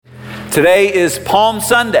Today is Palm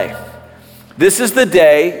Sunday. This is the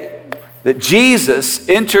day that Jesus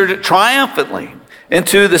entered triumphantly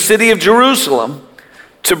into the city of Jerusalem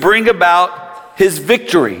to bring about his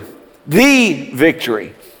victory, the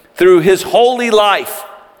victory, through his holy life,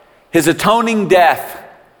 his atoning death,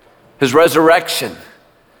 his resurrection.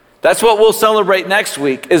 That's what we'll celebrate next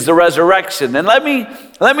week, is the resurrection. And let me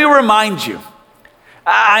remind you,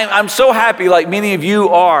 I'm so happy, like many of you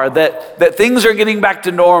are, that things are getting back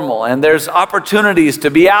to normal and there's opportunities to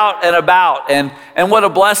be out and about, and what a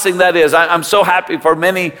blessing that is. I'm so happy for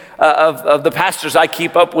many of the pastors I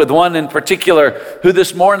keep up with, one in particular who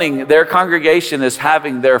this morning, their congregation is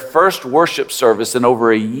having their first worship service in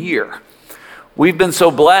over a year. We've been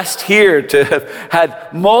so blessed here to have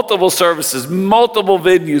had multiple services, multiple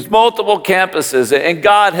venues, multiple campuses, and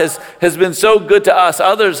God has been so good to us.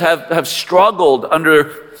 Others have struggled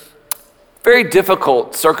under very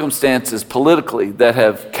difficult circumstances politically that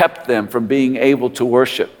have kept them from being able to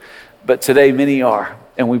worship. But today many are,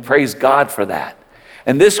 and we praise God for that.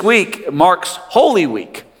 And this week marks Holy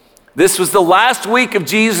Week. This was the last week of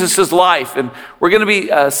Jesus' life, and we're going to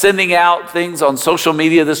be sending out things on social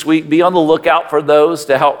media this week. Be on the lookout for those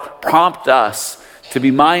to help prompt us to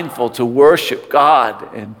be mindful, to worship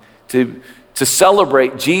God, and to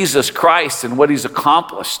celebrate Jesus Christ and what he's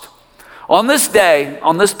accomplished. On this day,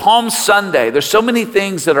 on this Palm Sunday, there's so many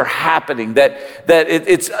things that are happening that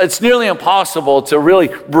it's nearly impossible to really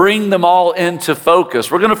bring them all into focus.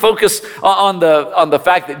 We're going to focus on the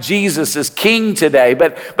fact that Jesus is King today,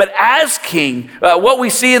 but as King, what we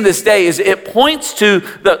see in this day is it points to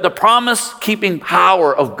the promise-keeping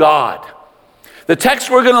power of God. The text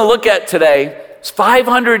we're going to look at today is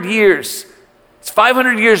 500 years. It's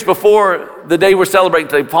 500 years before the day we're celebrating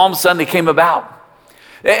today, Palm Sunday, came about.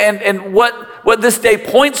 And what this day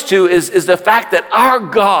points to is the fact that our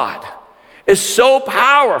God is so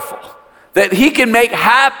powerful that he can make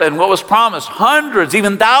happen what was promised hundreds,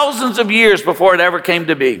 even thousands of years before it ever came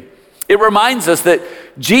to be. It reminds us that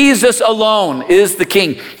Jesus alone is the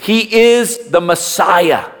King. He is the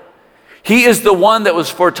Messiah. He is the one that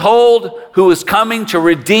was foretold, who is coming to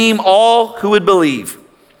redeem all who would believe.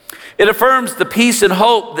 It affirms the peace and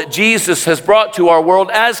hope that Jesus has brought to our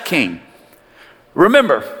world as King.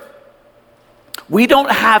 Remember, we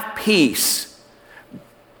don't have peace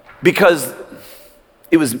because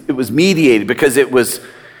it was mediated, because it was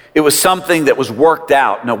something that was worked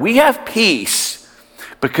out. No, we have peace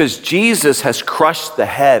because Jesus has crushed the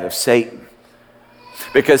head of Satan,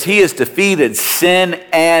 because he has defeated sin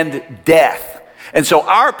and death. And so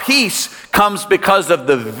our peace comes because of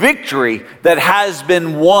the victory that has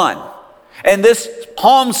been won. And this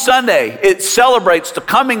Palm Sunday, it celebrates the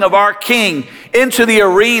coming of our King into the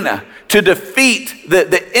arena to defeat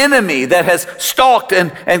the enemy that has stalked and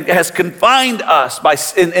has confined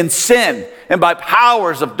us in sin and by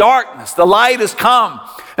powers of darkness. The light has come.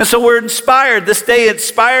 And so we're inspired. This day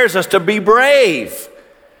inspires us to be brave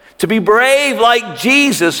like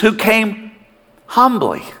Jesus, who came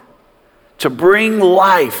humbly to bring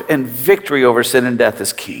life and victory over sin and death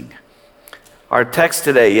as King. Our text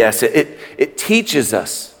today, yes, it teaches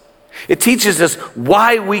us. It teaches us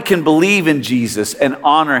why we can believe in Jesus and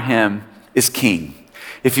honor him as King.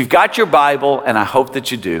 If you've got your Bible, and I hope that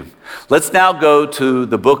you do, let's now go to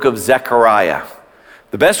the book of Zechariah.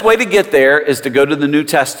 The best way to get there is to go to the New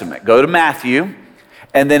Testament. Go to Matthew,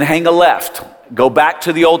 and then hang a left. Go back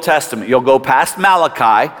to the Old Testament. You'll go past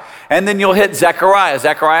Malachi, and then you'll hit Zechariah.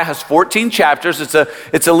 Zechariah has 14 chapters. It's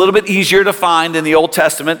a little bit easier to find in the Old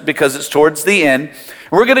Testament because it's towards the end.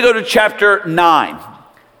 We're going to go to chapter 9.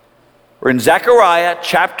 We're in Zechariah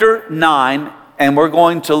chapter 9, and we're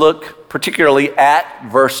going to look particularly at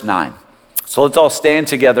verse 9. So let's all stand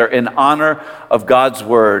together in honor of God's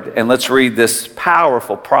word, and let's read this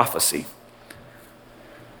powerful prophecy.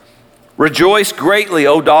 Rejoice greatly,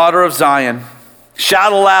 O daughter of Zion.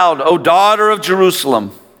 Shout aloud, O daughter of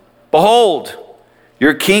Jerusalem. Behold,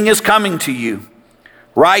 your king is coming to you.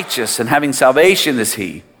 Righteous and having salvation is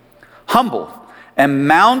he. Humble and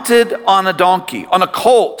mounted on a donkey, on a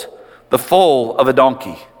colt, the foal of a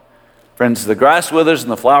donkey. Friends, the grass withers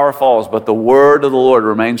and the flower falls, but the word of the Lord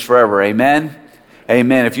remains forever. Amen.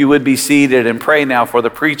 Amen. If you would be seated and pray now for the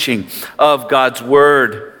preaching of God's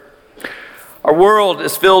word. Our world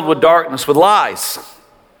is filled with darkness, with lies.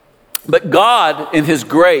 But God, in his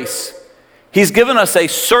grace, he's given us a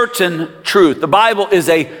certain truth. The Bible is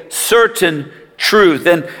a certain truth.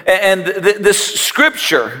 And this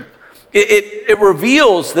scripture, it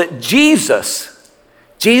reveals that Jesus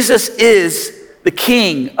is the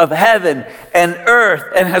King of heaven and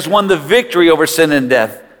earth and has won the victory over sin and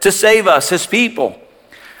death to save us, his people.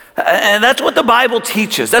 And that's what the Bible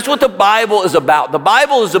teaches. That's what the Bible is about. The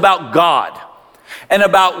Bible is about God and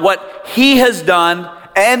about what he has done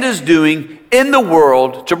and is doing in the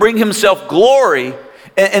world to bring himself glory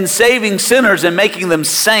in saving sinners and making them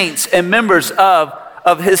saints and members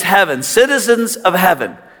of his heaven, citizens of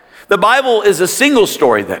heaven. The Bible is a single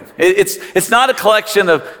story then. It's not a collection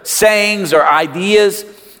of sayings or ideas.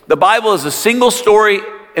 The Bible is a single story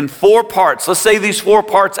in 4 parts. Let's say these 4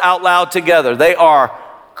 parts out loud together. They are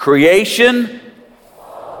creation.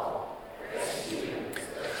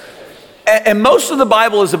 And most of the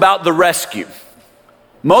Bible is about the rescue.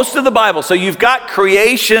 Most of the Bible. So you've got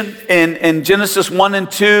creation in Genesis 1 and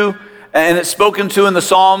 2, and it's spoken to in the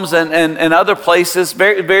Psalms and other places,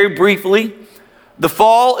 very, very briefly. The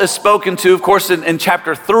fall is spoken to, of course, in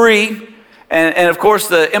chapter 3. And of course,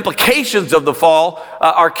 the implications of the fall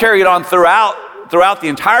are carried on throughout the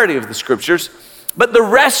entirety of the scriptures. But the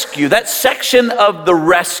rescue, that section of the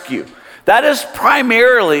rescue, that is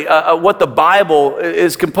primarily what the Bible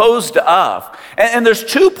is composed of. And there's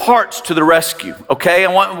 2 parts to the rescue, okay?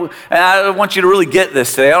 I want you to really get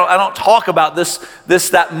this today. I don't talk about this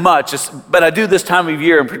that much, but I do this time of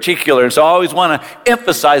year in particular. And so I always want to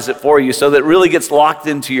emphasize it for you so that it really gets locked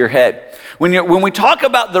into your head. When we talk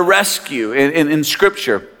about the rescue in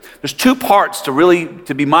Scripture, there's 2 parts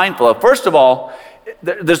to be mindful of. First of all,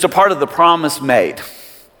 there's a part of the promise made.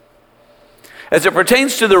 As it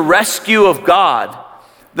pertains to the rescue of God,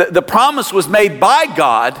 the promise was made by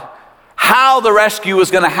God how the rescue was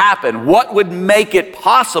going to happen, what would make it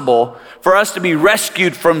possible for us to be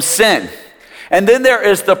rescued from sin. And then there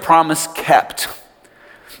is the promise kept.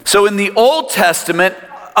 So in the Old Testament,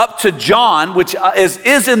 up to John, which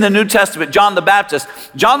is in the New Testament, John the Baptist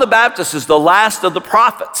is the last of the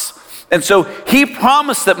prophets. And so he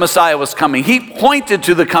promised that Messiah was coming. He pointed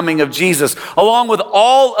to the coming of Jesus, along with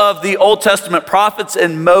all of the Old Testament prophets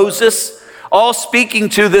and Moses, all speaking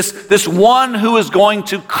to this one who is going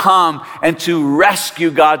to come and to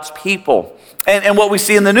rescue God's people. And what we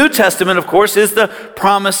see in the New Testament, of course, is the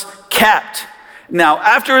promise kept. Now,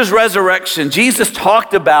 after his resurrection, Jesus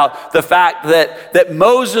talked about the fact that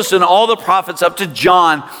Moses and all the prophets up to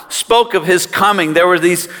John spoke of his coming. There were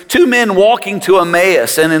these 2 men walking to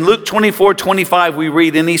Emmaus, and in Luke 24:25 we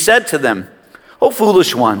read, and he said to them, "O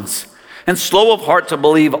foolish ones, and slow of heart to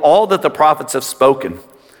believe all that the prophets have spoken.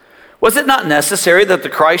 Was it not necessary that the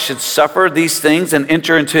Christ should suffer these things and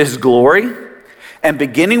enter into his glory? And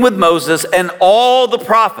beginning with Moses and all the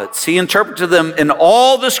prophets, he interpreted to them in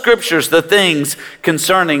all the scriptures the things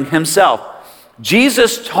concerning himself."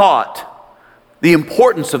 Jesus taught the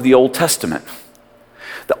importance of the Old Testament.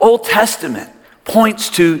 The Old Testament points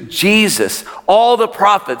to Jesus. All the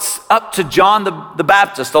prophets, up to John the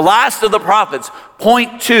Baptist, the last of the prophets,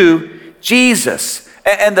 point to Jesus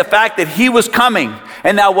and the fact that he was coming.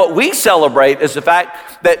 And now what we celebrate is the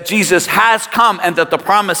fact that Jesus has come and that the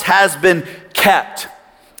promise has been kept.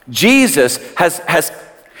 Jesus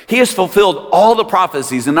has fulfilled all the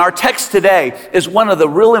prophecies. And our text today is one of the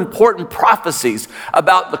real important prophecies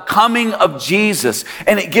about the coming of Jesus.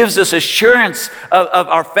 And it gives us assurance of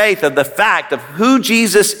our faith, of the fact of who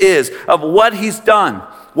Jesus is, of what he's done.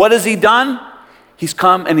 What has he done? He's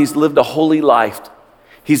come and he's lived a holy life.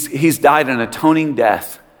 He's died an atoning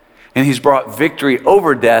death. And he's brought victory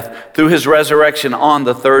over death through his resurrection on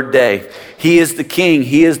the 3rd day. He is the King.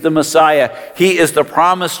 He is the Messiah. He is the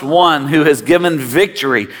promised one who has given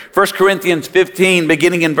victory. 1 Corinthians 15,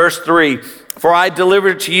 beginning in verse 3, "For I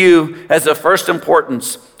delivered to you as of first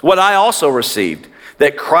importance what I also received,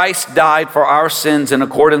 that Christ died for our sins in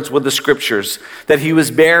accordance with the Scriptures, that he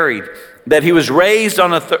was buried, that he was raised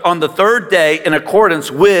on the 3rd day in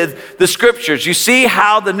accordance with the Scriptures." You see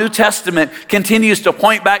how the New Testament continues to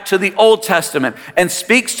point back to the Old Testament and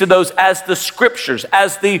speaks to those as the Scriptures,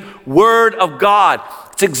 as the Word of God.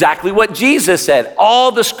 It's exactly what Jesus said.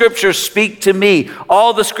 All the Scriptures speak to me.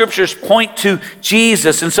 All the Scriptures point to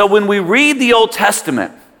Jesus. And so when we read the Old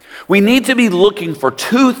Testament, we need to be looking for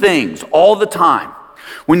 2 things all the time.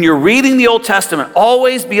 When you're reading the Old Testament,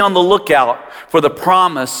 always be on the lookout for the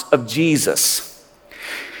promise of Jesus.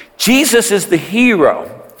 Jesus is the hero.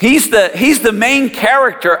 He's the main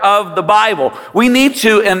character of the Bible. We need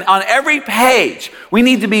to, and on every page, we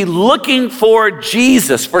need to be looking for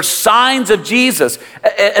Jesus, for signs of Jesus,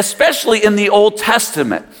 especially in the Old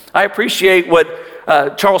Testament. I appreciate what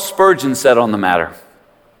Charles Spurgeon said on the matter.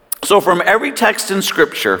 So from every text in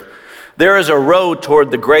Scripture, there is a road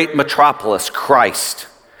toward the great metropolis, Christ.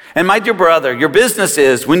 And my dear brother, your business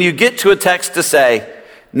is, when you get to a text, to say,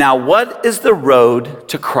 now what is the road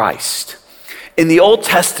to Christ? In the Old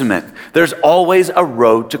Testament, there's always a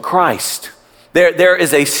road to Christ. There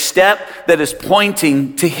is a step that is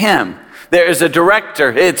pointing to him. There is a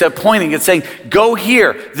director. It's a pointing. It's saying, go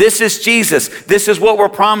here. This is Jesus. This is what we're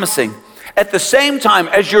promising. At the same time,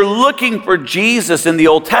 as you're looking for Jesus in the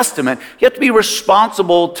Old Testament, you have to be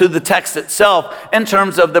responsible to the text itself in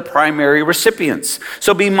terms of the primary recipients.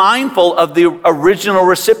 So be mindful of the original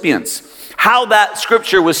recipients, how that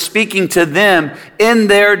scripture was speaking to them in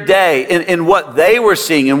their day, in what they were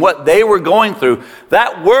seeing and what they were going through.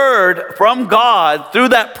 That word from God through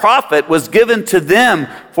that prophet was given to them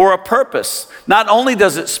for a purpose. Not only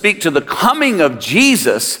does it speak to the coming of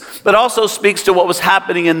Jesus, but also speaks to what was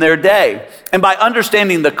happening in their day. And by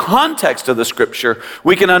understanding the context of the scripture,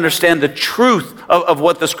 we can understand the truth of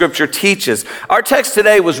what the scripture teaches. Our text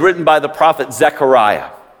today was written by the prophet Zechariah.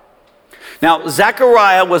 Now,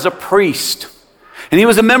 Zechariah was a priest, and he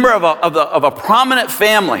was a member of a prominent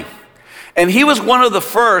family. And he was one of the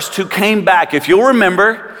first who came back. If you'll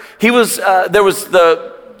remember, there was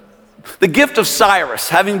the gift of Cyrus,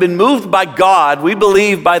 having been moved by God, we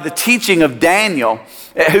believe by the teaching of Daniel,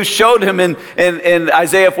 who showed him in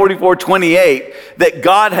Isaiah 44:28 that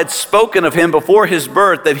God had spoken of him before his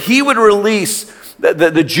birth, that he would release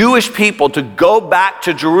the Jewish people to go back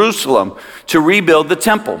to Jerusalem to rebuild the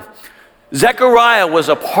temple. Zechariah was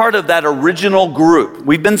a part of that original group.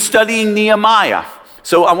 We've been studying Nehemiah.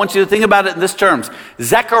 So I want you to think about it in this terms.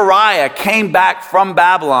 Zechariah came back from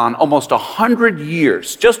Babylon almost 100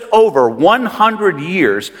 years, just over 100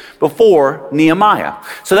 years before Nehemiah.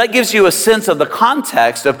 So that gives you a sense of the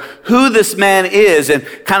context of who this man is and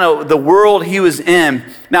kind of the world he was in.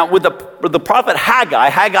 Now with the prophet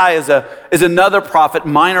Haggai is another prophet,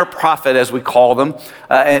 minor prophet as we call them,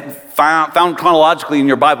 and found chronologically in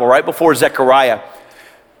your Bible right before Zechariah.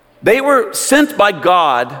 They were sent by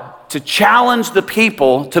God to challenge the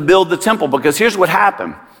people to build the temple, because here's what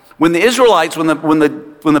happened. When the Israelites, when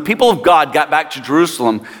the people of God got back to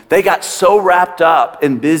Jerusalem, they got so wrapped up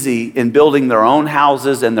and busy in building their own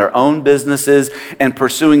houses and their own businesses and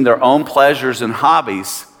pursuing their own pleasures and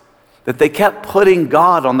hobbies that they kept putting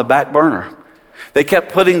God on the back burner. They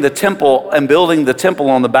kept putting the temple and building the temple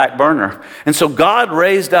on the back burner. And so God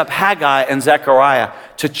raised up Haggai and Zechariah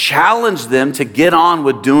to challenge them to get on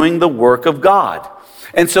with doing the work of God.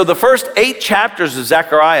 And so the first 8 chapters of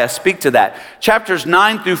Zechariah speak to that. Chapters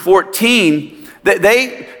 9 through 14,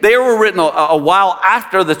 they were written a while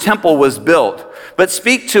after the temple was built, but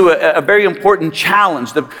speak to a very important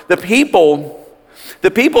challenge. The people,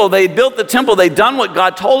 they built the temple, they'd done what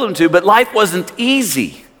God told them to, but life wasn't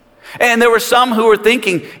easy. And there were some who were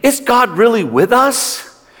thinking, is God really with us?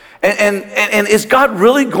 And is God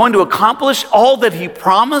really going to accomplish all that he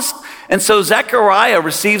promised? And so Zechariah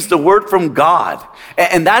receives the word from God.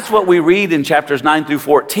 And that's what we read in chapters 9 through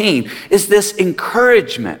 14, is this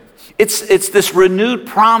encouragement. It's this renewed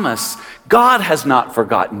promise. God has not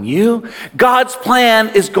forgotten you. God's plan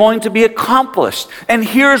is going to be accomplished. And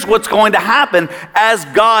here's what's going to happen as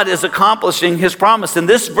God is accomplishing his promise. In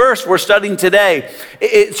this verse we're studying today,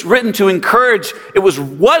 it's written to encourage, it was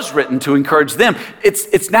written to encourage them.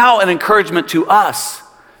 It's now an encouragement to us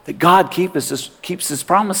that God keeps his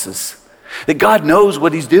promises. That God knows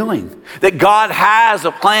what he's doing, that God has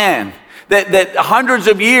a plan, that hundreds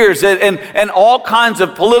of years and all kinds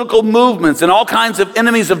of political movements and all kinds of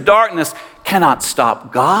enemies of darkness cannot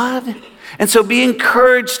stop God. And so be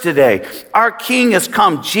encouraged today. Our King has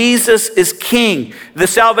come. Jesus is King. The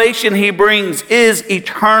salvation he brings is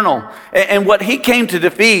eternal. And what he came to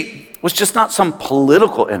defeat was just not some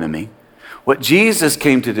political enemy. What Jesus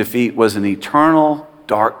came to defeat was an eternal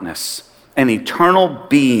darkness, an eternal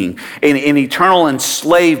being, an eternal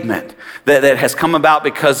enslavement that has come about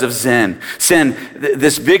because of sin.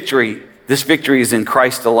 This victory is in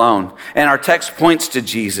Christ alone. And our text points to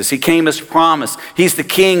Jesus. He came as promised. He's the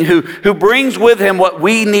King who brings with him what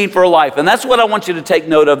we need for life. And that's what I want you to take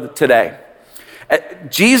note of today.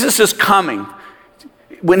 Jesus is coming.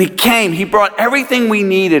 When he came, he brought everything we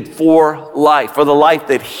needed for life, for the life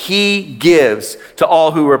that he gives to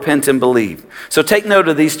all who repent and believe. So take note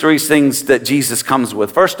of these 3 things that Jesus comes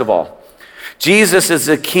with. First of all, Jesus is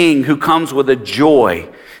a King who comes with a joy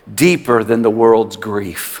deeper than the world's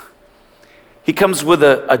grief. He comes with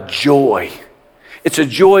a joy. It's a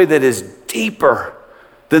joy that is deeper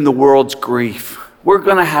than the world's grief. We're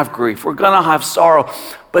going to have grief. We're going to have sorrow,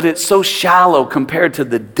 but it's so shallow compared to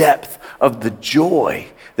the depth of the joy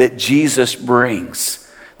that Jesus brings,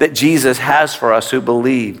 that Jesus has for us who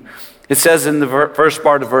believe. It says in the first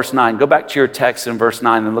part of verse 9, go back to your text in verse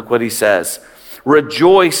 9 and look what he says.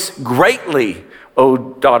 Rejoice greatly, O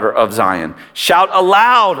daughter of Zion. Shout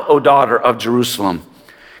aloud, O daughter of Jerusalem.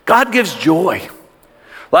 God gives joy.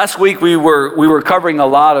 Last week we were covering a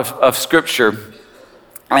lot of scripture,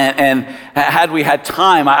 and had we had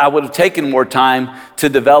time, I would have taken more time to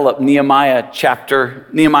develop Nehemiah chapter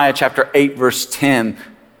 8, verse 10.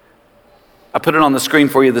 I put it on the screen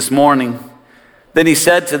for you this morning. Then he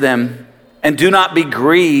said to them, "And do not be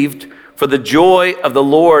grieved, for the joy of the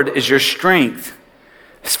Lord is your strength."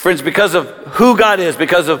 Friends, because of who God is,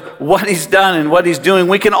 because of what he's done and what he's doing,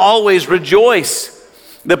 we can always rejoice.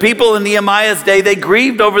 The people in Nehemiah's day, they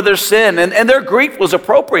grieved over their sin, and their grief was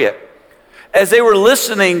appropriate. As they were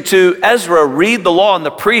listening to Ezra read the law and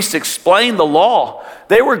the priests explain the law,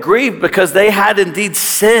 they were grieved because they had indeed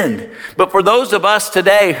sinned. But for those of us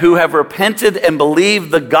today who have repented and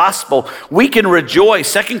believed the gospel, we can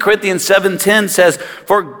rejoice. 2 Corinthians 7:10 says,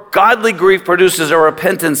 "For godly grief produces a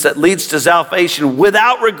repentance that leads to salvation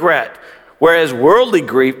without regret, whereas worldly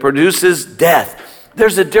grief produces death."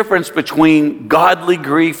 There's a difference between godly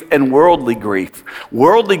grief and worldly grief.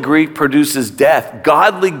 Worldly grief produces death.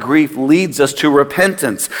 Godly grief leads us to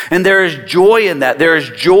repentance. And there is joy in that. There is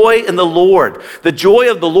joy in the Lord. The joy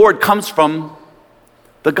of the Lord comes from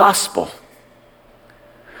the gospel.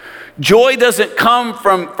 Joy doesn't come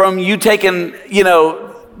from you taking,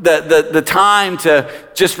 the time to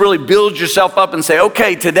just really build yourself up and say,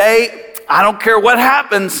 okay, today, I don't care what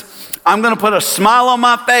happens, I'm going to put a smile on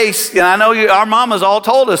my face. I know our mamas all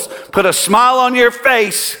told us, put a smile on your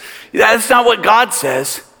face. That's not what God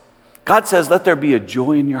says. God says, let there be a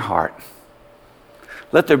joy in your heart.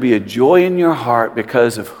 Let there be a joy in your heart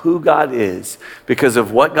because of who God is, because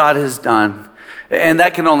of what God has done. And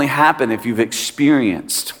that can only happen if you've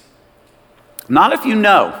experienced. Not if you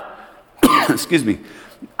know. Excuse me.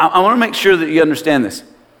 I want to make sure that you understand this.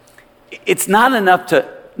 It's not enough to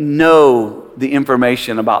know the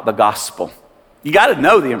information about the gospel. You got to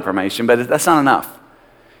know the information, but that's not enough.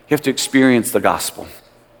 You have to experience the gospel.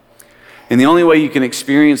 And the only way you can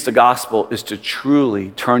experience the gospel is to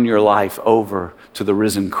truly turn your life over to the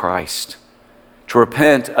risen Christ. To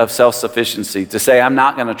repent of self-sufficiency, to say, I'm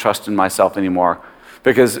not going to trust in myself anymore,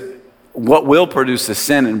 because what will produce is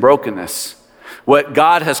sin and brokenness. What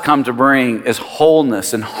God has come to bring is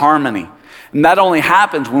wholeness and harmony. And that only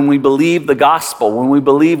happens when we believe the gospel, when we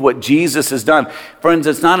believe what Jesus has done. Friends,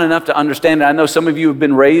 it's not enough to understand it. I know some of you have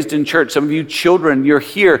been raised in church. Some of you children, you're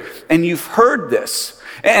here, and you've heard this.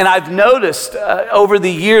 And I've noticed over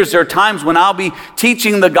the years, there are times when I'll be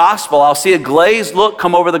teaching the gospel. I'll see a glazed look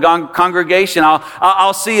come over the congregation.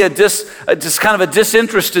 I'll see just kind of a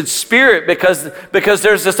disinterested spirit because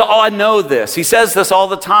there's this, I know this. He says this all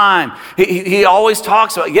the time. He always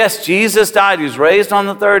talks about, yes, Jesus died. He was raised on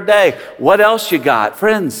the third day. What else you got?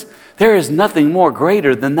 Friends, there is nothing more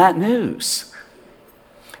greater than that news.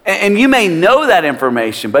 And you may know that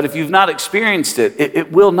information, but if you've not experienced it,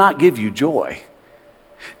 it will not give you joy.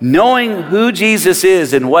 Knowing who Jesus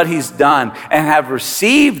is and what he's done and having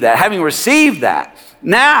received that,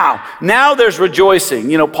 now there's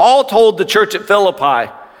rejoicing. Paul told the church at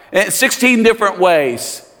Philippi in 16 different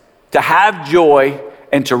ways to have joy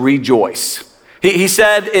and to rejoice. He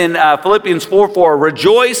said in Philippians 4:4,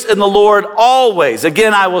 rejoice in the Lord always.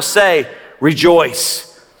 Again, I will say,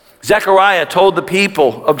 rejoice. Zechariah told the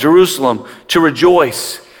people of Jerusalem to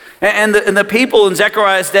rejoice. And the people in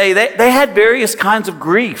Zechariah's day, they had various kinds of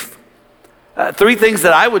grief. Three things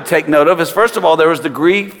that I would take note of is, first of all, there was the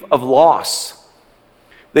grief of loss.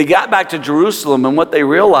 They got back to Jerusalem, and what they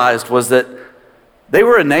realized was that they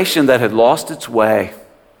were a nation that had lost its way.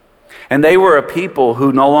 And they were a people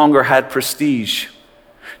who no longer had prestige.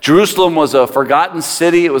 Jerusalem was a forgotten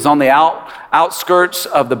city. It was on the outskirts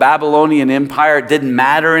of the Babylonian Empire. It didn't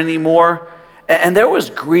matter anymore. And there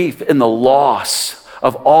was grief in the loss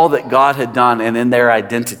of all that God had done and in their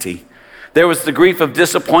identity. There was the grief of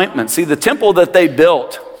disappointment. See, the temple that they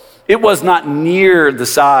built, it was not near the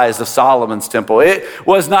size of Solomon's temple. It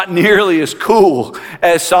was not nearly as cool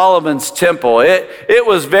as Solomon's temple. It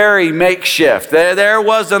was very makeshift. There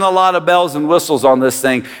wasn't a lot of bells and whistles on this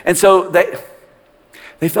thing. And so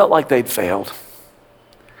they felt like they'd failed.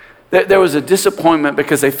 There was a disappointment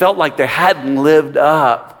because they felt like they hadn't lived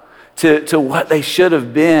up to what they should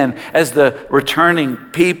have been as the returning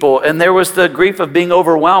people. And there was the grief of being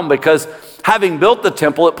overwhelmed because having built the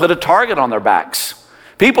temple, it put a target on their backs.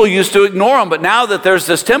 People used to ignore them, but now that there's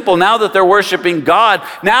this temple, now that they're worshiping God,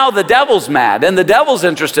 now the devil's mad, and the devil's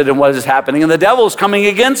interested in what is happening, and the devil's coming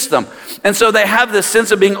against them. And so they have this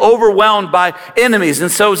sense of being overwhelmed by enemies.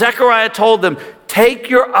 And so Zechariah told them, take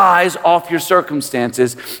your eyes off your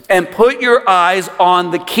circumstances and put your eyes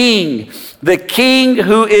on the king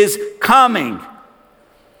who is coming.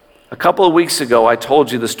 A couple of weeks ago, I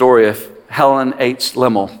told you the story of Helen H.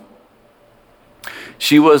 Lemmel.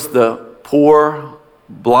 She was the poor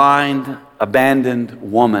blind, abandoned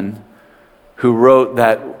woman who wrote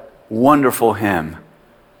that wonderful hymn,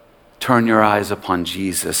 Turn Your Eyes Upon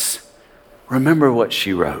Jesus. Remember what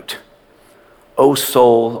she wrote. O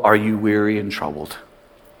soul, are you weary and troubled?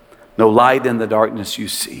 No light in the darkness you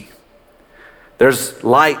see. There's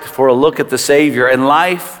light for a look at the Savior and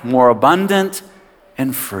life more abundant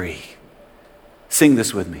and free. Sing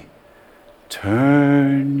this with me.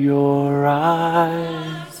 Turn your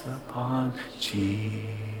eyes upon Jesus.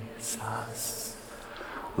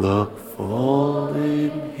 Look full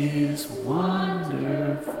in his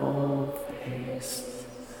wonderful face.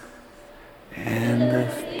 And the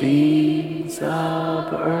things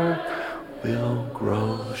of earth will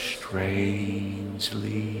grow strangely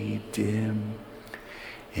dim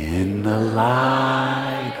in the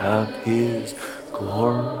light of his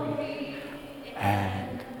glory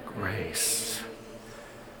and grace.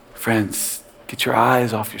 Friends, get your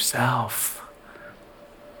eyes off yourself.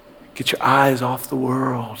 Get your eyes off the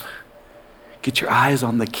world. Get your eyes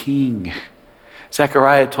on the King.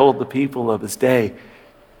 Zechariah told the people of his day,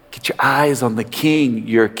 get your eyes on the King.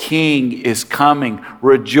 Your King is coming.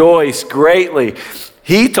 Rejoice greatly.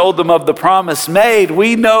 He told them of the promise made.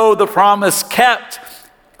 We know the promise kept.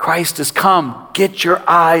 Christ has come. Get your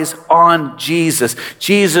eyes on Jesus.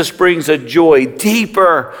 Jesus brings a joy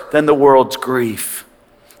deeper than the world's grief.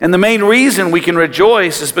 And the main reason we can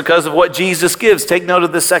rejoice is because of what Jesus gives. Take note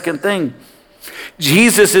of the second thing.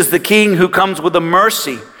 Jesus is the King who comes with a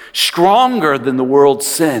mercy stronger than the world's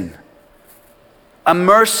sin. A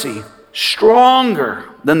mercy stronger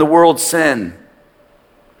than the world's sin.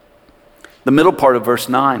 The middle part of verse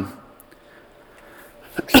 9.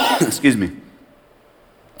 Excuse me.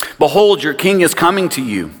 Behold, your King is coming to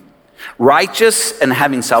you. Righteous and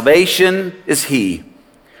having salvation is he.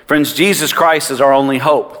 Friends, Jesus Christ is our only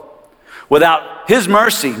hope. Without his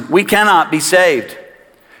mercy, we cannot be saved.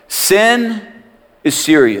 Sin is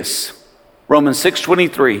serious. Romans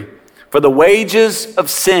 6:23. For the wages of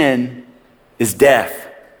sin is death.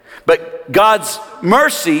 But God's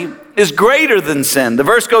mercy is greater than sin. The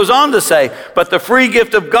verse goes on to say, but the free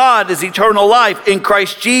gift of God is eternal life in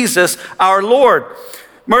Christ Jesus our Lord.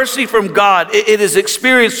 Mercy from God, it is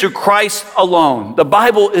experienced through Christ alone. The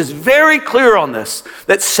Bible is very clear on this,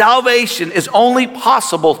 that salvation is only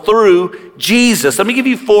possible through Jesus. Let me give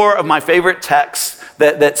you 4 of my favorite texts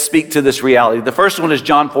that speak to this reality. The first one is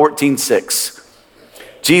John 14:6.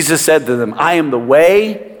 Jesus said to them, I am the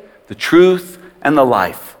way, the truth, and the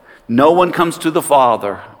life. No one comes to the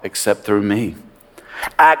Father except through me.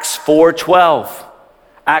 Acts 4:12.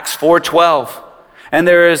 Acts 4:12. And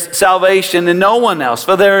there is salvation in no one else,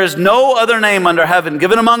 for there is no other name under heaven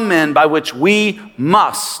given among men by which we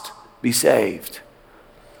must be saved.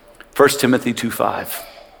 1 Timothy 2:5.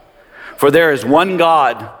 For there is one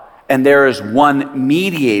God, and there is one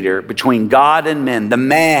mediator between God and men, the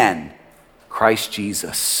man, Christ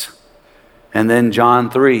Jesus. And then John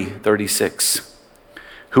 3:36.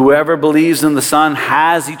 Whoever believes in the Son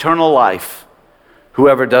has eternal life.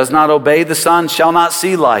 Whoever does not obey the Son shall not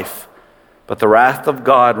see life, but the wrath of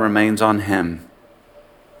God remains on him.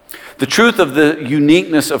 The truth of the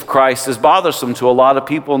uniqueness of Christ is bothersome to a lot of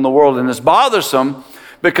people in the world, and it's bothersome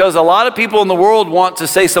because a lot of people in the world want to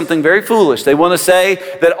say something very foolish. They want to say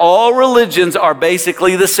that all religions are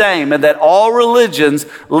basically the same and that all religions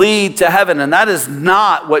lead to heaven, and that is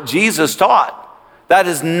not what Jesus taught. That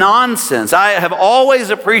is nonsense. I have always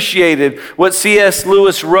appreciated what C.S.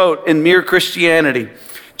 Lewis wrote in Mere Christianity.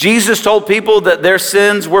 Jesus told people that their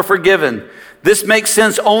sins were forgiven. This makes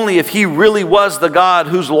sense only if he really was the God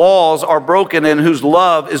whose laws are broken and whose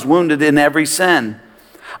love is wounded in every sin.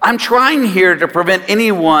 I'm trying here to prevent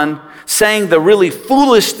anyone saying the really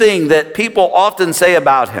foolish thing that people often say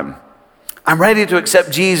about him. I'm ready to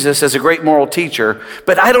accept Jesus as a great moral teacher,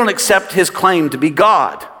 but I don't accept his claim to be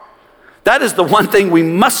God. That is the one thing we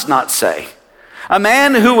must not say. A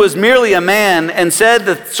man who was merely a man and said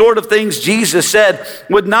the sort of things Jesus said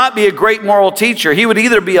would not be a great moral teacher. He would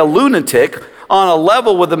either be a lunatic on a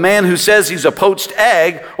level with a man who says he's a poached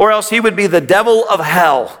egg, or else he would be the devil of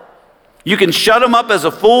hell. You can shut him up as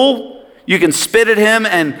a fool, you can spit at him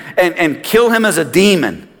and kill him as a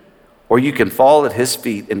demon, or you can fall at his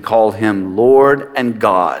feet and call him Lord and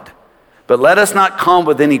God. But let us not come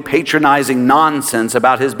with any patronizing nonsense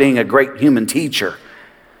about his being a great human teacher.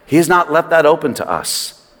 He has not left that open to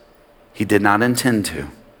us. He did not intend to.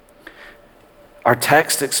 Our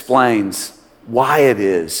text explains why it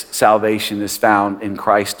is salvation is found in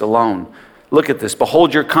Christ alone. Look at this.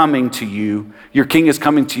 Behold, you're coming to you. Your King is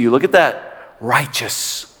coming to you. Look at that.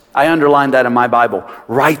 Righteous. I underlined that in my Bible.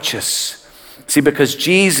 Righteous. See, because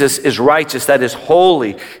Jesus is righteous, that is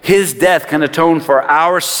holy, his death can atone for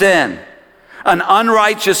our sin. An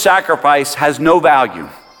unrighteous sacrifice has no value.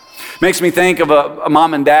 Makes me think of a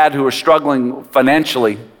mom and dad who were struggling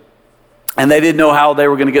financially, and they didn't know how they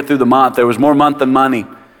were going to get through the month. There was more month than money.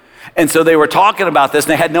 And so they were talking about this,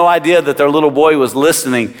 and they had no idea that their little boy was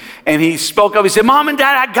listening. And he spoke up. He said, "Mom and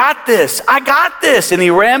Dad, I got this. I got this." And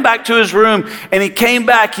he ran back to his room, and he came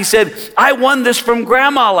back. He said, "I won this from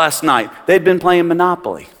Grandma last night." They'd been playing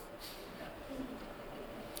Monopoly.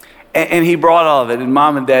 And he brought all of it, and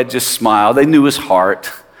Mom and Dad just smiled. They knew his heart.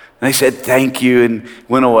 And they said, "Thank you," and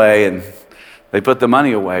went away. And they put the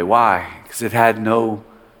money away. Why? Because it had no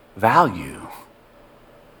value.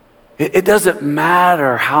 It doesn't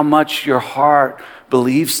matter how much your heart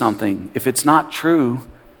believes something. If it's not true,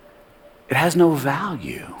 it has no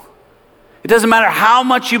value. It doesn't matter how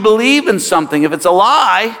much you believe in something. If it's a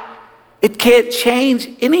lie, it can't change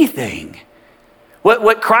anything.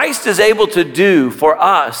 What Christ is able to do for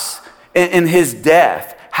us in his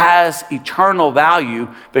death has eternal value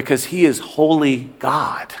because he is holy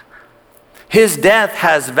God. His death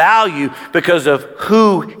has value because of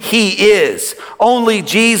who he is. Only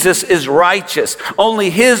Jesus is righteous. Only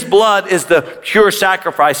his blood is the pure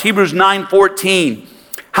sacrifice. Hebrews 9:14.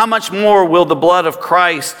 How much more will the blood of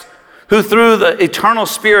Christ, who through the eternal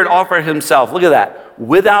Spirit offered himself, look at that,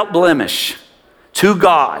 without blemish, to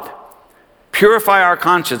God, purify our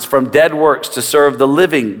conscience from dead works to serve the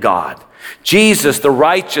living God. Jesus, the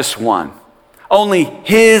righteous one. Only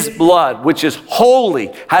his blood, which is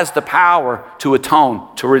holy, has the power to atone,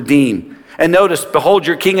 to redeem. And notice, behold,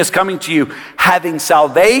 your king is coming to you. Having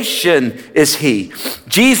salvation is he.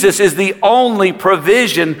 Jesus is the only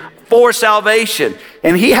provision for salvation.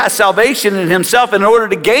 And he has salvation in himself. In order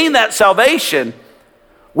to gain that salvation,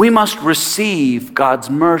 we must receive God's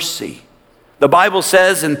mercy. The Bible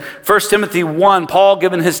says in 1 Timothy 1, Paul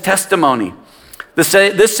giving his testimony,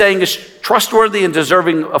 this saying is trustworthy and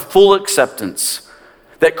deserving of full acceptance,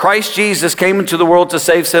 that Christ Jesus came into the world to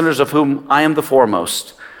save sinners, of whom I am the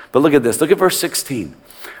foremost. But look at this. Look at verse 16.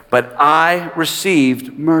 But I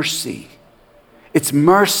received mercy. It's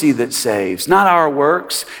mercy that saves, not our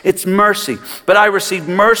works. It's mercy. But I received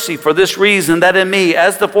mercy for this reason, that in me,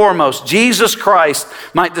 as the foremost, Jesus Christ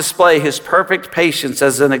might display his perfect patience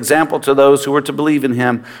as an example to those who were to believe in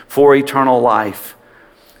him for eternal life.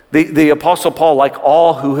 The Apostle Paul, like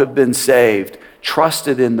all who have been saved,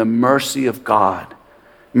 trusted in the mercy of God.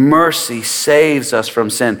 Mercy saves us from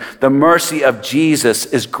sin. The mercy of Jesus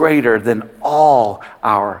is greater than all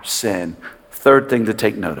our sin. Third thing to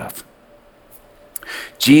take note of.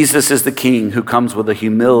 Jesus is the King who comes with a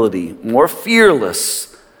humility more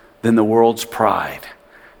fearless than the world's pride.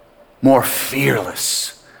 More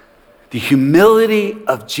fearless. The humility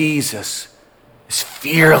of Jesus is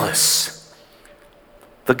fearless.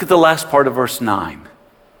 Look at the last part of verse 9.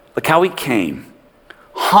 Look how he came.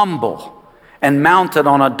 Humble and mounted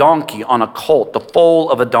on a donkey, on a colt, the foal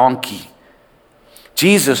of a donkey.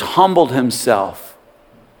 Jesus humbled himself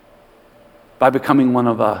by becoming one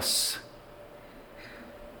of us.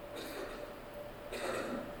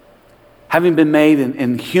 Having been made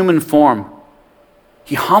in human form,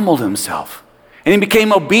 he humbled himself. And he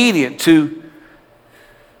became obedient to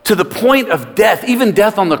the point of death, even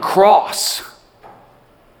death on the cross.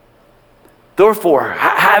 Therefore,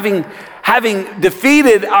 having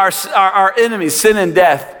defeated our enemies, sin and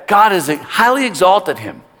death, God has highly exalted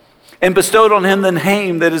him and bestowed on him the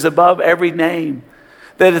name that is above every name.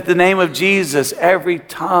 That at the name of Jesus, every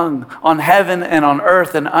tongue on heaven and on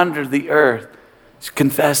earth and under the earth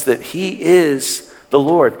confess that he is the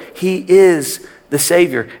Lord. He is the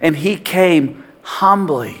Savior. And he came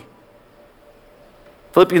humbly.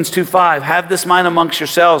 Philippians 2:5, have this mind amongst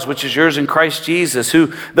yourselves, which is yours in Christ Jesus,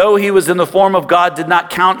 who, though he was in the form of God, did not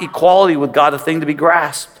count equality with God a thing to be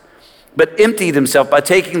grasped, but emptied himself by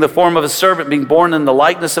taking the form of a servant, being born in the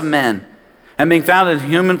likeness of men. And being found in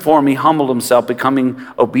human form, he humbled himself, becoming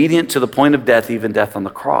obedient to the point of death, even death on the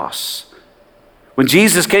cross. When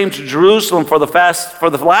Jesus came to Jerusalem for the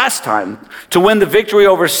last time to win the victory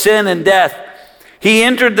over sin and death, he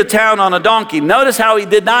entered the town on a donkey. Notice how he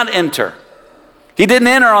did not enter. He didn't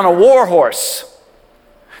enter on a war horse.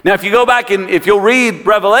 Now, if you go back and if you'll read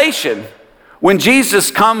Revelation, when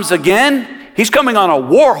Jesus comes again, he's coming on a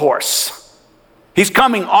war horse. He's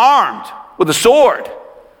coming armed with a sword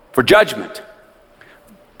for judgment.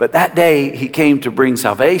 But that day he came to bring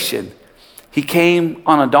salvation. He came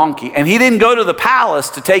on a donkey, and he didn't go to the palace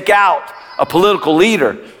to take out a political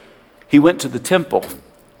leader. He went to the temple.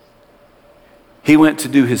 He went to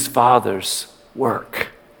do his Father's work.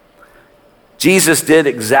 Jesus did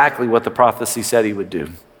exactly what the prophecy said he would do.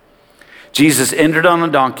 Jesus entered on a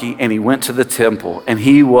donkey and he went to the temple, and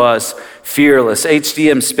he was fearless.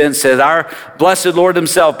 H.D.M. Spence said, our blessed Lord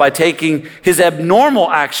himself, by taking his abnormal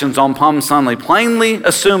actions on Palm Sunday, plainly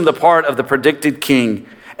assumed the part of the predicted king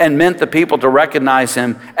and meant the people to recognize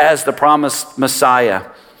him as the promised Messiah.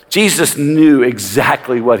 Jesus knew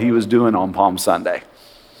exactly what he was doing on Palm Sunday.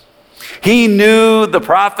 He knew the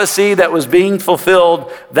prophecy that was being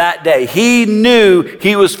fulfilled that day. He knew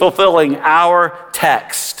he was fulfilling our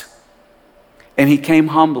text. And he came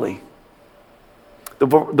humbly. The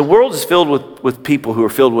world is filled with people who are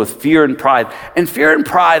filled with fear and pride. And fear and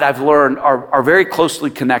pride, I've learned, are very closely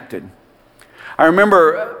connected. I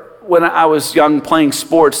remember when I was young playing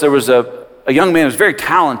sports, there was a young man who was very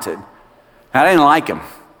talented. And I didn't like him.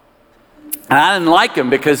 And I didn't like him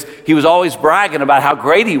because he was always bragging about how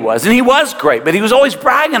great he was. And he was great, but he was always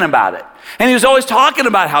bragging about it. And he was always talking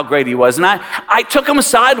about how great he was. And I took him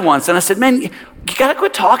aside once and I said, man, you got to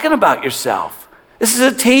quit talking about yourself. This is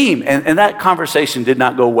a team. And that conversation did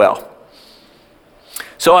not go well.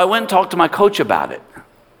 So I went and talked to my coach about it.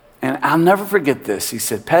 And I'll never forget this. He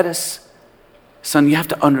said, Pettis, son, you have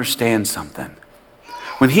to understand something.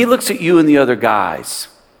 When he looks at you and the other guys,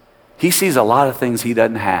 he sees a lot of things he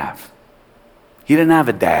doesn't have. He didn't have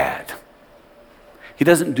a dad. He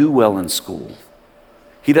doesn't do well in school.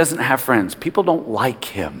 He doesn't have friends. People don't like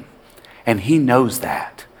him. And he knows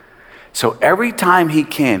that. So every time he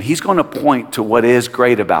can, he's going to point to what is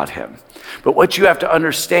great about him. But what you have to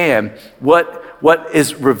understand, what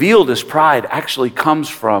is revealed as pride actually comes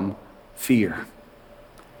from fear.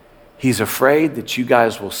 He's afraid that you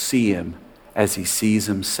guys will see him as he sees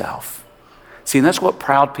himself. See, and that's what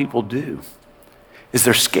proud people do, is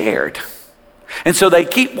they're scared. And so they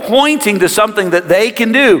keep pointing to something that they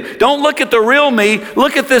can do. Don't look at the real me.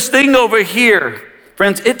 Look at this thing over here.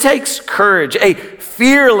 Friends, it takes courage, a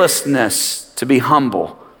fearlessness to be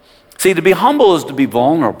humble. See, to be humble is to be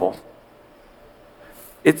vulnerable.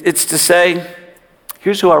 It's to say,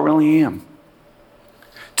 here's who I really am.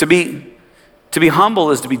 To be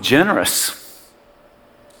humble is to be generous.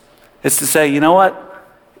 It's to say, you know what?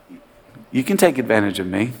 You can take advantage of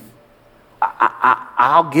me.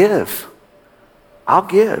 I'll give. I'll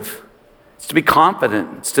give. It's to be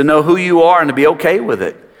confident. It's to know who you are and to be okay with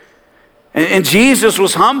it. And Jesus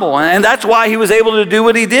was humble, and that's why he was able to do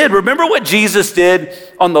what he did. Remember what Jesus did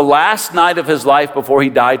on the last night of his life before he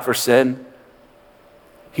died for sin?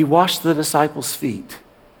 He washed the disciples' feet.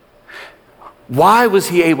 Why was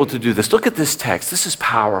he able to do this? Look at this text. This is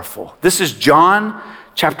powerful. This is John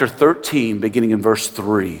chapter 13, beginning in verse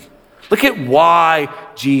 3. Look at why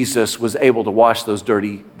Jesus was able to wash those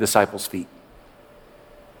dirty disciples' feet.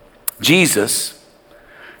 Jesus,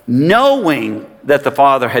 knowing that the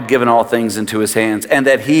Father had given all things into his hands and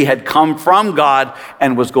that he had come from God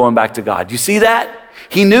and was going back to God. You see that?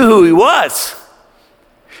 He knew who he was.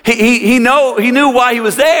 He knew why he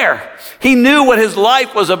was there. He knew what his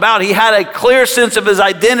life was about. He had a clear sense of his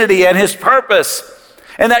identity and his purpose.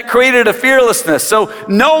 And that created a fearlessness. So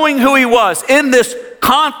knowing who he was, in this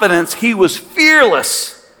confidence, he was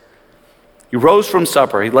fearless. He rose from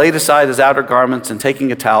supper. He laid aside his outer garments and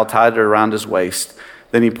taking a towel, tied it around his waist.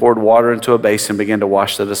 Then he poured water into a basin and began to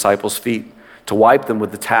wash the disciples' feet, to wipe them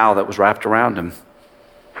with the towel that was wrapped around him.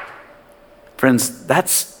 Friends,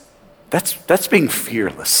 that's being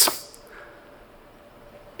fearless.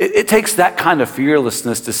 It takes that kind of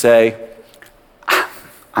fearlessness to say,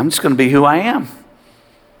 I'm just going to be who I am.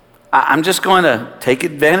 I'm just going to take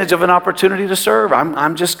advantage of an opportunity to serve.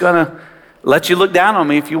 I'm just going to let you look down on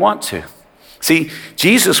me if you want to. See,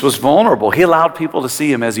 Jesus was vulnerable. He allowed people to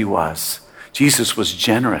see him as he was. Jesus was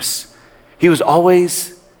generous. He was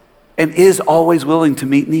always and is always willing to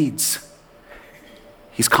meet needs.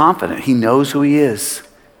 He's confident. He knows who he is.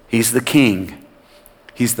 He's the King.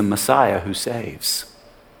 He's the Messiah who saves.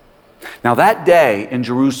 Now that day in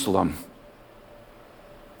Jerusalem,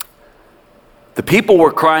 the people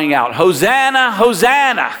were crying out, Hosanna,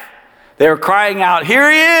 Hosanna. They were crying out,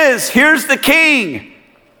 here he is, here's the King.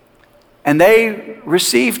 And they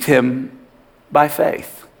received him by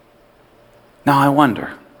faith. Now I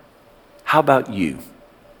wonder, how about you?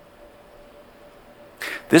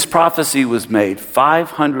 This prophecy was made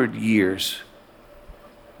 500 years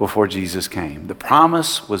before Jesus came. The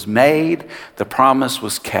promise was made, the promise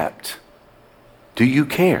was kept. Do you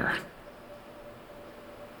care?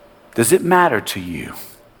 Does it matter to you?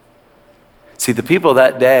 See, the people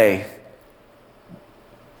that day,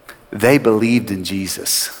 they believed in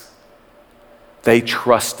Jesus. They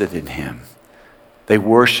trusted in him. They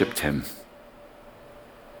worshiped him.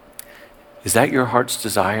 Is that your heart's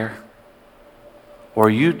desire? Or are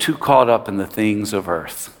you too caught up in the things of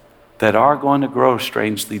earth that are going to grow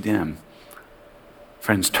strangely dim?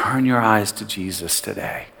 Friends, turn your eyes to Jesus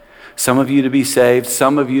today. Some of you to be saved,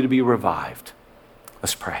 some of you to be revived.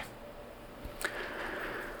 Let's pray.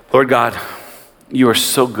 Lord God, you are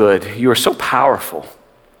so good. You are so powerful.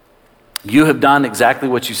 You have done exactly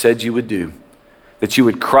what you said you would do, that you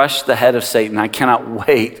would crush the head of Satan. I cannot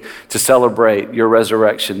wait to celebrate your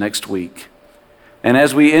resurrection next week. And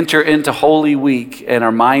as we enter into Holy Week and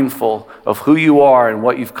are mindful of who you are and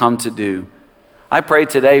what you've come to do, I pray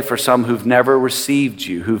today for some who've never received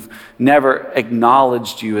you, who've never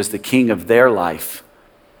acknowledged you as the king of their life.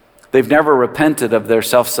 They've never repented of their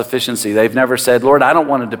self-sufficiency. They've never said, Lord, I don't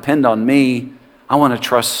want to depend on me. I want to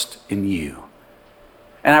trust in you.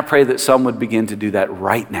 And I pray that some would begin to do that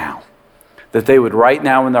right now, that they would right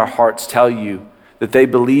now in their hearts tell you that they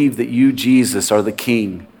believe that you, Jesus, are the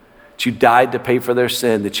king, that you died to pay for their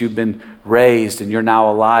sin, that you've been raised and you're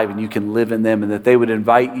now alive and you can live in them, and that they would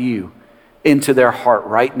invite you into their heart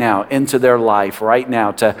right now, into their life right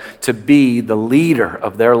now, to be the leader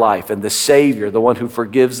of their life and the Savior, the one who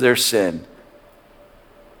forgives their sin,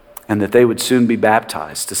 and that they would soon be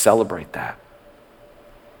baptized to celebrate that.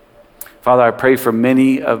 Father, I pray for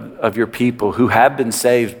many of your people who have been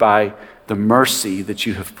saved by the mercy that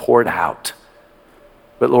you have poured out.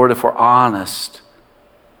 But Lord, if we're honest,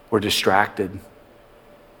 we're distracted.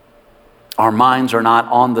 Our minds are not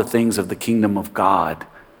on the things of the kingdom of God.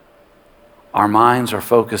 Our minds are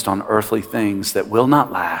focused on earthly things that will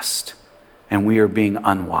not last, and we are being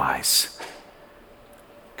unwise.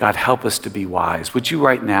 God, help us to be wise. Would you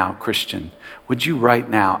right now, Christian, would you right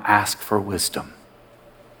now ask for wisdom?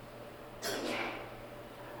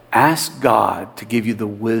 Ask God to give you the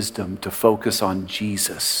wisdom to focus on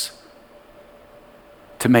Jesus,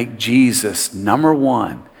 to make Jesus number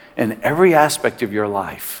one in every aspect of your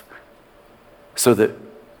life, so that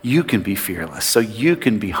you can be fearless, so you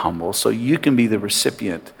can be humble, so you can be the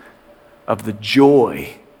recipient of the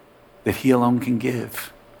joy that he alone can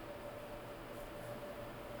give.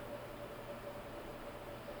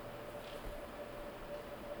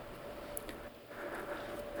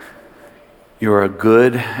 You are a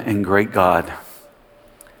good and great God,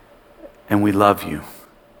 and we love you.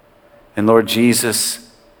 And Lord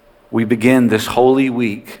Jesus, we begin this Holy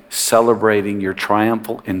Week celebrating your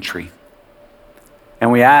triumphal entry.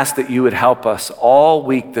 And we ask that you would help us all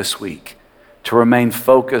week this week to remain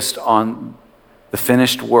focused on the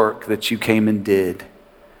finished work that you came and did.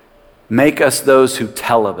 Make us those who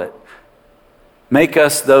tell of it. Make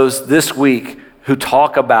us those this week who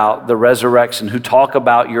talk about the resurrection, who talk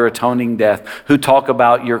about your atoning death, who talk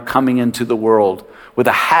about your coming into the world with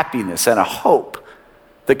a happiness and a hope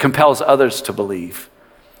that compels others to believe.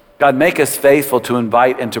 God, make us faithful to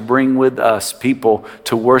invite and to bring with us people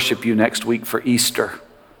to worship you next week for Easter.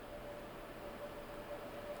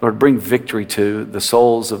 Lord, bring victory to the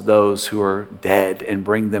souls of those who are dead and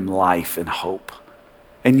bring them life and hope.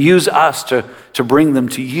 And use us to bring them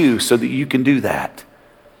to you so that you can do that.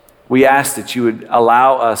 We ask that you would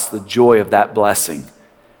allow us the joy of that blessing.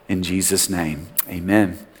 In Jesus' name,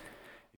 amen.